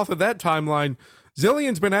 and like off of that timeline,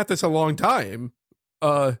 Zilean's been at this a long time.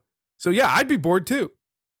 So yeah, I'd be bored too.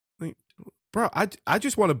 Like, bro, I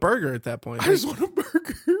just want a burger at that point. I just want a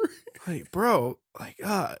burger. Like, bro, like,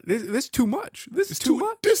 this is too much. This is too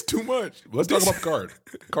much. This is too much. Let's talk about the card.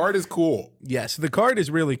 Card is cool. Yes, the card is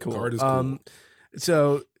really cool. Card is cool.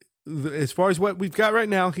 So as far as what we've got right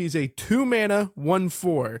now, he's a 2-mana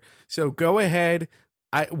 1/4. So go ahead.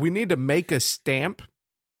 We need to make a stamp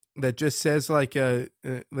that just says like that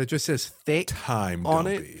just says thick Time on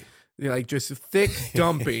dumpy. it. Like just thick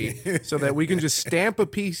dumpy, so that we can just stamp a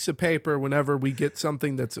piece of paper whenever we get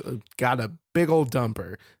something that's got a big old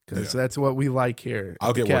dumper, because that's what we like here.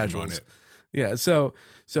 I'll get Casuals. working on it. Yeah, so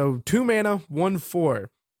 2 mana 1/4.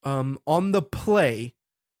 On the play,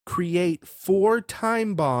 create 4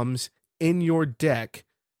 time bombs in your deck,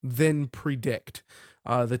 then predict.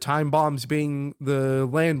 The time bombs being the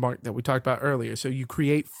landmark that we talked about earlier. So you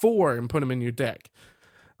create 4 and put them in your deck.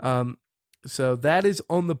 So that is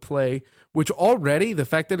on the play, which already the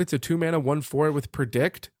fact that it's a 2 mana 1/4 with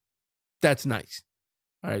predict, that's nice.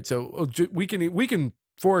 All right, so we can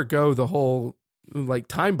forego the whole like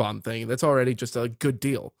time bomb thing. That's already just a good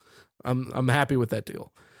deal. I'm happy with that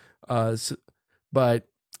deal. But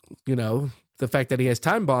the fact that he has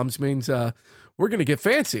time bombs means we're gonna get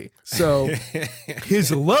fancy. So his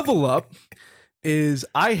level up is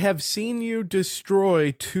I have seen you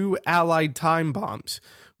destroy 2 allied time bombs,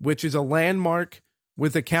 which is a landmark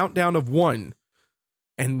with a countdown of 1.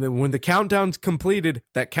 And then when the countdown's completed,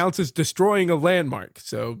 that counts as destroying a landmark.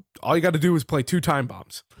 So all you got to do is play 2 time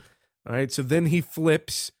bombs. All right. So then he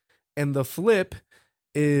flips, and the flip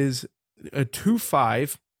is a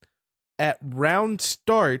 2/5. At round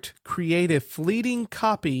start, create a fleeting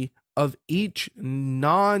copy of each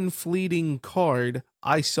non-fleeting card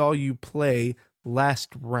I saw you play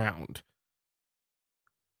last round.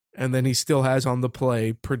 And then he still has on the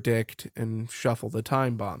play predict and shuffle the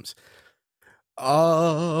time bombs.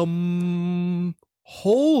 Holy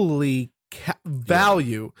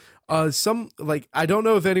value. Some like I don't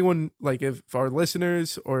know if anyone like if our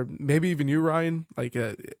listeners or maybe even you, Ryan, like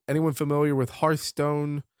anyone familiar with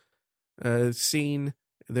Hearthstone scene.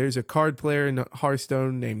 There's a card player in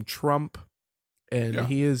Hearthstone named Trump, and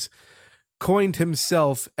he is coined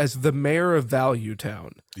himself as the mayor of Value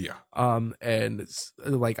Town. Yeah. And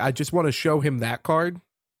like I just want to show him that card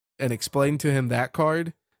and explain to him that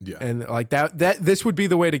card. Yeah. And like that this would be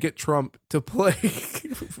the way to get Trump to play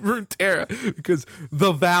Runeterra, because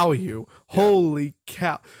the value. Holy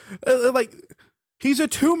cow. Like he's a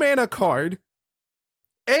 2 mana card,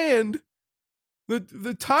 and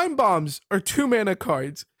the time bombs are 2 mana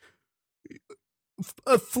cards.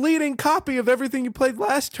 A fleeting copy of everything you played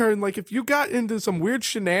last turn. Like if you got into some weird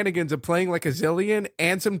shenanigans of playing like a Zilean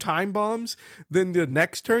and some time bombs, then the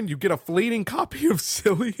next turn you get a fleeting copy of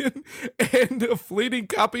Zilean and a fleeting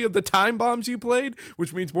copy of the time bombs you played,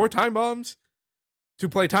 which means more time bombs to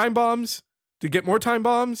play time bombs to get more time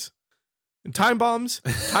bombs and time bombs.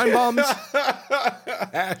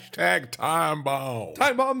 Hashtag time bomb.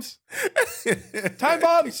 Time bombs. Time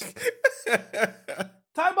bombs.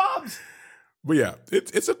 Time bombs. But yeah,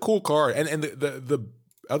 it's a cool card, and the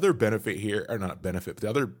other benefit here, or not benefit, but the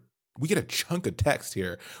other, we get a chunk of text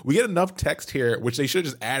here. We get enough text here, which they should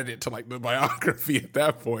have just added it to like the biography at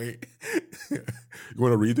that point. You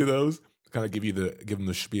want to read through those? kind of give them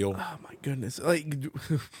the spiel. Oh my goodness! Like,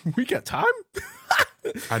 we got time?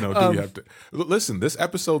 I know. Do you have to listen? This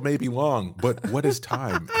episode may be long, but what is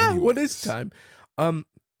time? What is time?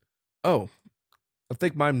 Oh, I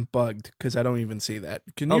think mine bugged because I don't even see that.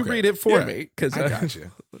 Can you read it for me? Because I got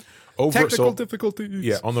you. Technical difficulties.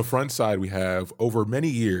 Yeah, on the front side, we have over many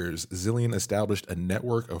years, Zillion established a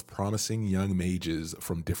network of promising young mages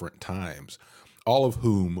from different times, all of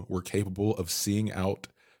whom were capable of seeing out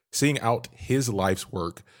his life's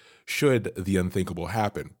work should the unthinkable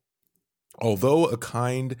happen. Although a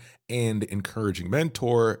kind and encouraging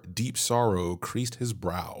mentor, deep sorrow creased his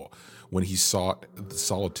brow when he sought the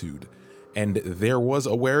solitude, and there was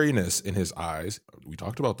a wariness in his eyes, we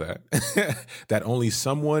talked about that, that only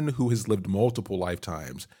someone who has lived multiple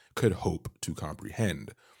lifetimes could hope to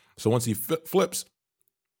comprehend. So once he flips,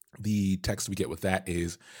 the text we get with that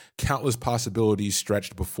is, countless possibilities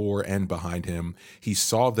stretched before and behind him. He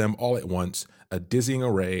saw them all at once, a dizzying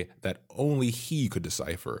array that only he could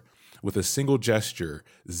decipher. With a single gesture,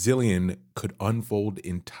 Zillion could unfold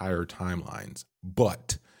entire timelines,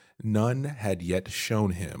 but none had yet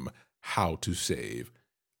shown him how to save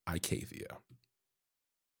Icathia.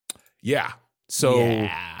 Yeah. So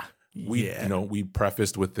we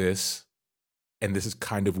prefaced with this, and this is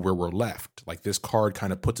kind of where we're left. Like, this card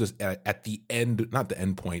kind of puts us at the end, not the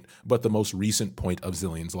end point, but the most recent point of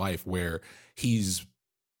Zillion's life, where he's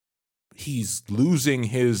losing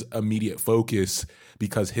his immediate focus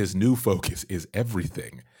because his new focus is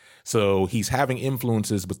everything. So he's having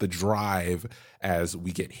influences, but the drive, as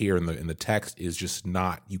we get here in the text, is just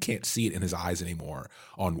not, you can't see it in his eyes anymore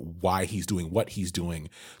on why he's doing what he's doing.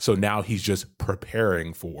 So now he's just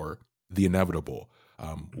preparing for the inevitable,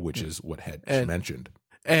 which is what Hedge mentioned.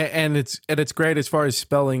 And it's great as far as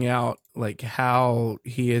spelling out like how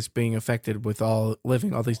he is being affected with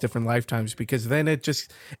living all these different lifetimes, because then it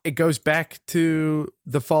goes back to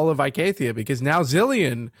the fall of Icathia, because now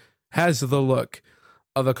Zillion has the look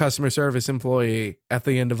of a customer service employee at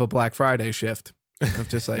the end of a Black Friday shift. Of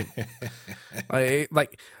just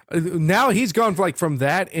like now he's gone from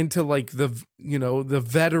that into like the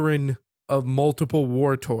veteran of multiple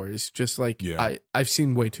war tours. Just like, I've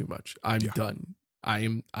seen way too much. I'm done.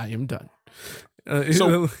 I am done.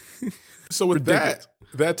 So with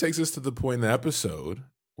that takes us to the point in the episode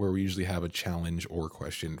where we usually have a challenge or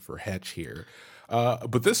question for Hetch here.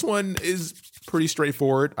 But this one is pretty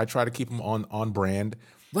straightforward. I try to keep them on brand.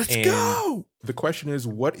 Let's go. The question is,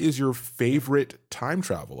 what is your favorite time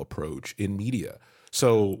travel approach in media?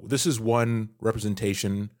 So this is one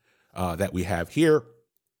representation that we have here.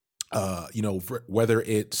 Whether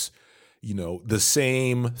it's the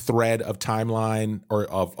same thread of timeline or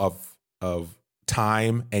of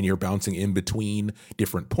time, and you're bouncing in between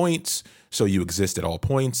different points, so you exist at all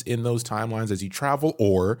points in those timelines as you travel,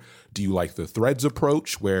 or do you like the threads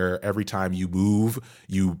approach, where every time you move,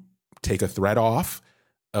 you take a thread off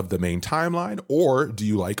of the main timeline, or do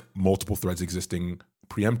you like multiple threads existing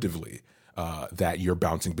preemptively that you're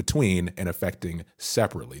bouncing between and affecting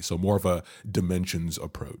separately? So more of a dimensions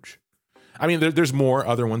approach. I mean, there's more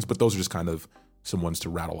other ones, but those are just kind of some ones to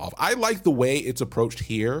rattle off. I like the way it's approached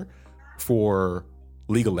here for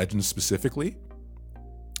League of Legends specifically.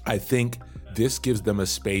 I think this gives them a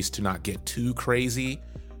space to not get too crazy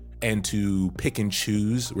and to pick and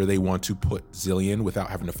choose where they want to put Zillion without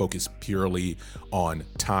having to focus purely on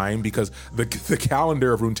time, because the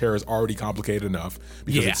calendar of Runeterra is already complicated enough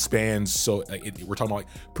because it spans we're talking about like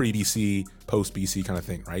pre-BC, post-BC kind of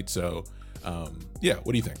thing, right? So, what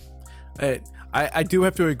do you think? I do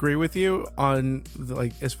have to agree with you on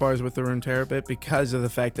as far as with the Runeterra bit, because of the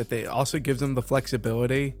fact that they also gives them the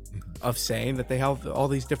flexibility of saying that they have all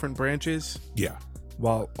these different branches. Yeah.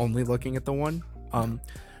 While only looking at the one.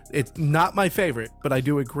 It's not my favorite, but I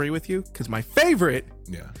do agree with you, because my favorite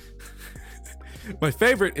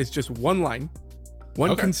is just one line,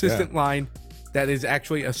 consistent line that is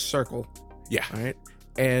actually a circle. Yeah. All right.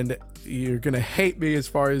 And you're going to hate me as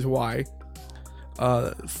far as why.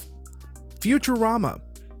 Futurama.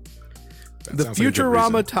 The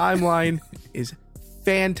Futurama timeline is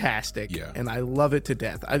fantastic, and I love it to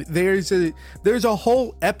death. There's a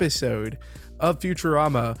whole episode of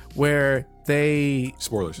Futurama where they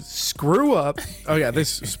screw up. Oh yeah, this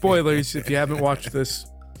spoilers if you haven't watched this.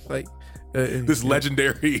 This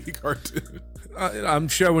legendary cartoon. I'm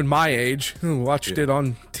showing my age. Watched it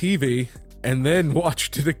on TV and then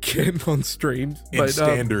watched it again on stream in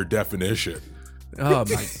standard definition. Oh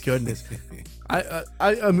my goodness.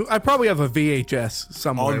 I probably have a VHS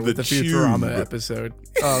somewhere with the Futurama episode.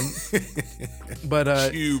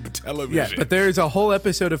 But Tube television. Yeah, but there's a whole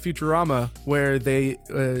episode of Futurama where they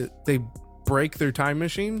break their time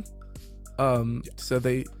machine So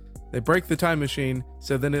they break the time machine,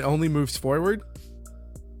 so then it only moves forward.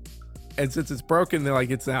 And since it's broken, they're like,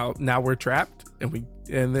 it's now we're trapped, and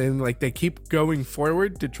then like they keep going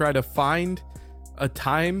forward to try to find a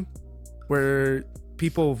time where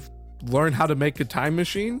people learn how to make a time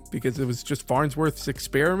machine, because it was just Farnsworth's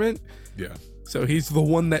experiment. Yeah. So he's the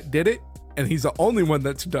one that did it, and he's the only one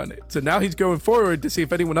that's done it. So now he's going forward to see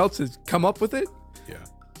if anyone else has come up with it. Yeah.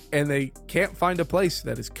 And they can't find a place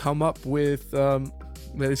that has come up with the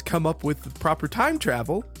proper time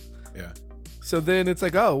travel. Yeah. So then it's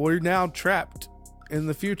like, oh, we're now trapped in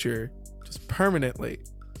the future, just permanently.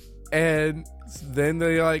 And then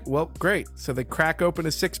they're like, well, great. So they crack open a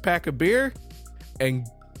 6-pack of beer and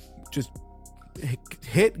just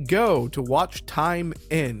hit go to watch time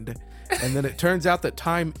end. And then it turns out that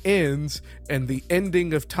time ends, and the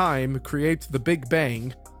ending of time creates the Big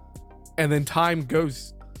Bang, and then time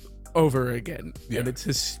goes over again. Yeah. And it's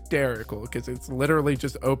hysterical because it's literally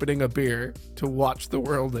just opening a beer to watch the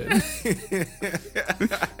world end.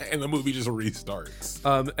 And the movie just restarts.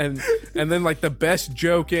 And then like the best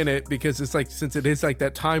joke in it, because it's like, since it is like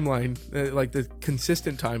that timeline, like the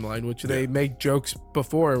consistent timeline, which they made jokes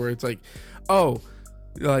before where it's like,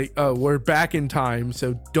 we're back in time,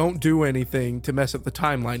 so don't do anything to mess up the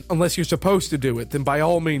timeline unless you're supposed to do it. Then by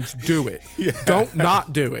all means do it. Yeah. Don't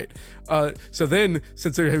not do it. So then,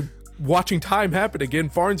 since they're watching time happen again,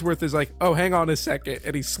 Farnsworth is like, oh, hang on a second,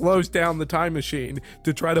 and he slows down the time machine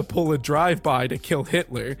to try to pull a drive-by to kill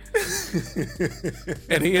Hitler.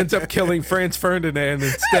 And he ends up killing Franz Ferdinand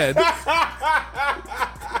instead.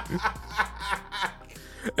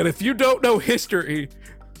 And if you don't know history,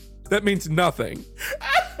 that means nothing.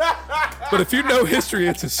 But if you know history,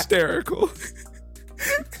 it's hysterical.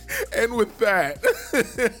 And with that,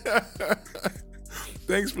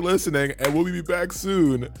 thanks for listening, and we'll be back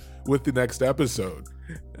soon with the next episode.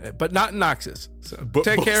 But not in Noxus. So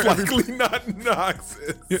take care. Likely not in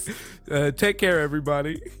Noxus. Take care,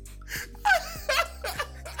 everybody.